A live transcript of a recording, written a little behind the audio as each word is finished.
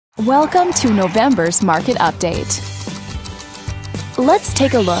Welcome to November's Market Update. Let's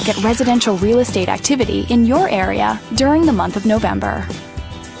take a look at residential real estate activity in your area during the month of November.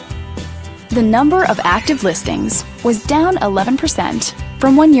 The number of active listings was down 11%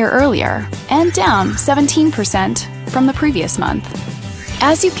 from 1 year earlier and down 17% from the previous month.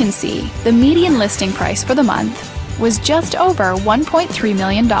 As you can see, the median listing price for the month was just over $1.3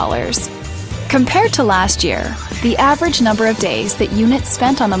 million. Compared to last year, the average number of days that units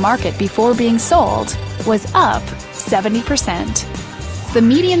spent on the market before being sold was up 70%. The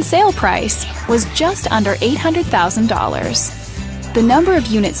median sale price was just under $800,000. The number of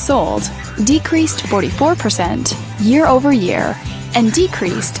units sold decreased 44% year over year and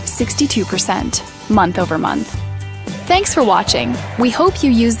decreased 62% month over month. Thanks for watching. We hope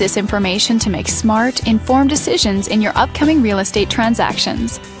you use this information to make smart, informed decisions in your upcoming real estate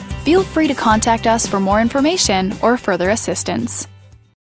transactions. Feel free to contact us for more information or further assistance.